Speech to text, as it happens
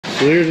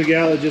So there's a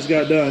gal that just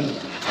got done.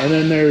 And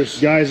then there's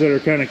guys that are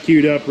kind of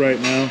queued up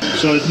right now.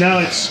 So now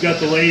it's got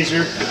the laser.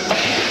 1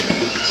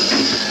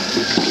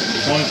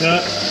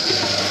 cut.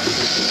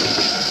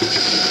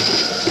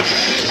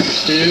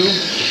 2.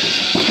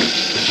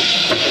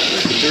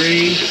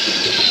 3.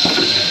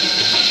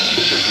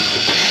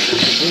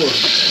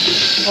 4.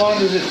 How long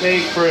does it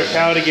take for a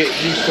cow to get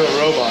used to a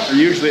robot?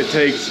 Usually it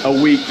takes a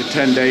week to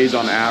 10 days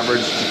on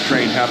average to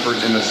train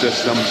heifers in the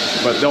system,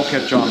 but they'll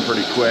catch on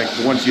pretty quick.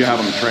 Once you have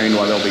them trained,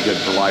 well, they'll be good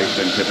for life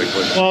then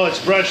typically. While it's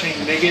brushing,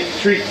 they get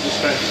treats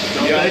dispensed,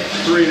 don't they?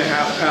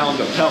 3.5 pounds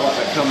of pellet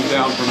that comes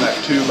down from that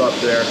tube up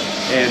there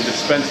and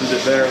dispenses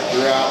it there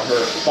throughout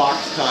her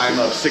box time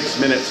of 6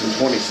 minutes and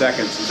 20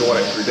 seconds is what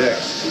it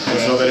predicts. And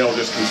so then it'll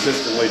just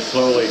consistently,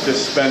 slowly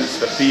dispense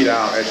the feed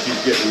out as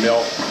she's getting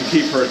milk to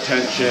keep her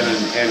attention,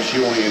 and she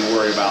won't even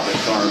worry about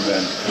this arm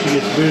then. She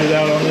gets booted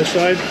out on this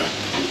side.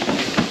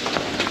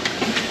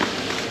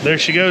 There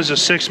she goes, a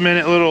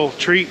 6-minute little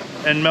treat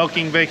and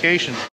milking vacation.